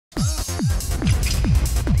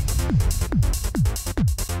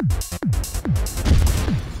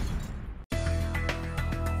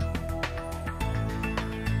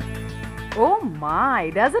my,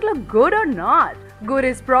 does it look good or not? Good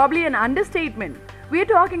is probably an understatement. We're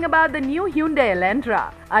talking about the new Hyundai Elantra.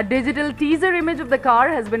 A digital teaser image of the car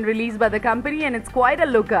has been released by the company and it's quite a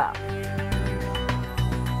looker.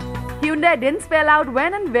 Hyundai didn't spell out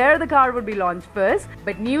when and where the car would be launched first,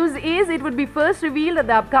 but news is it would be first revealed at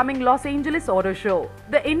the upcoming Los Angeles Auto Show.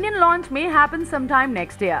 The Indian launch may happen sometime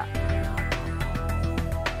next year.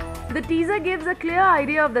 The teaser gives a clear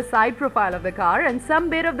idea of the side profile of the car and some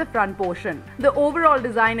bit of the front portion. The overall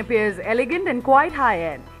design appears elegant and quite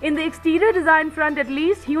high-end. In the exterior design front at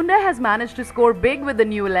least, Hyundai has managed to score big with the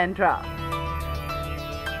new Elantra.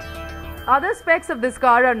 Other specs of this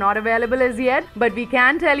car are not available as yet, but we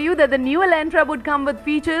can tell you that the new Elantra would come with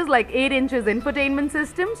features like 8 inches infotainment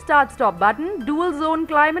system, start-stop button, dual-zone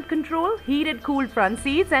climate control, heated cooled front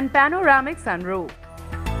seats and panoramic sunroof.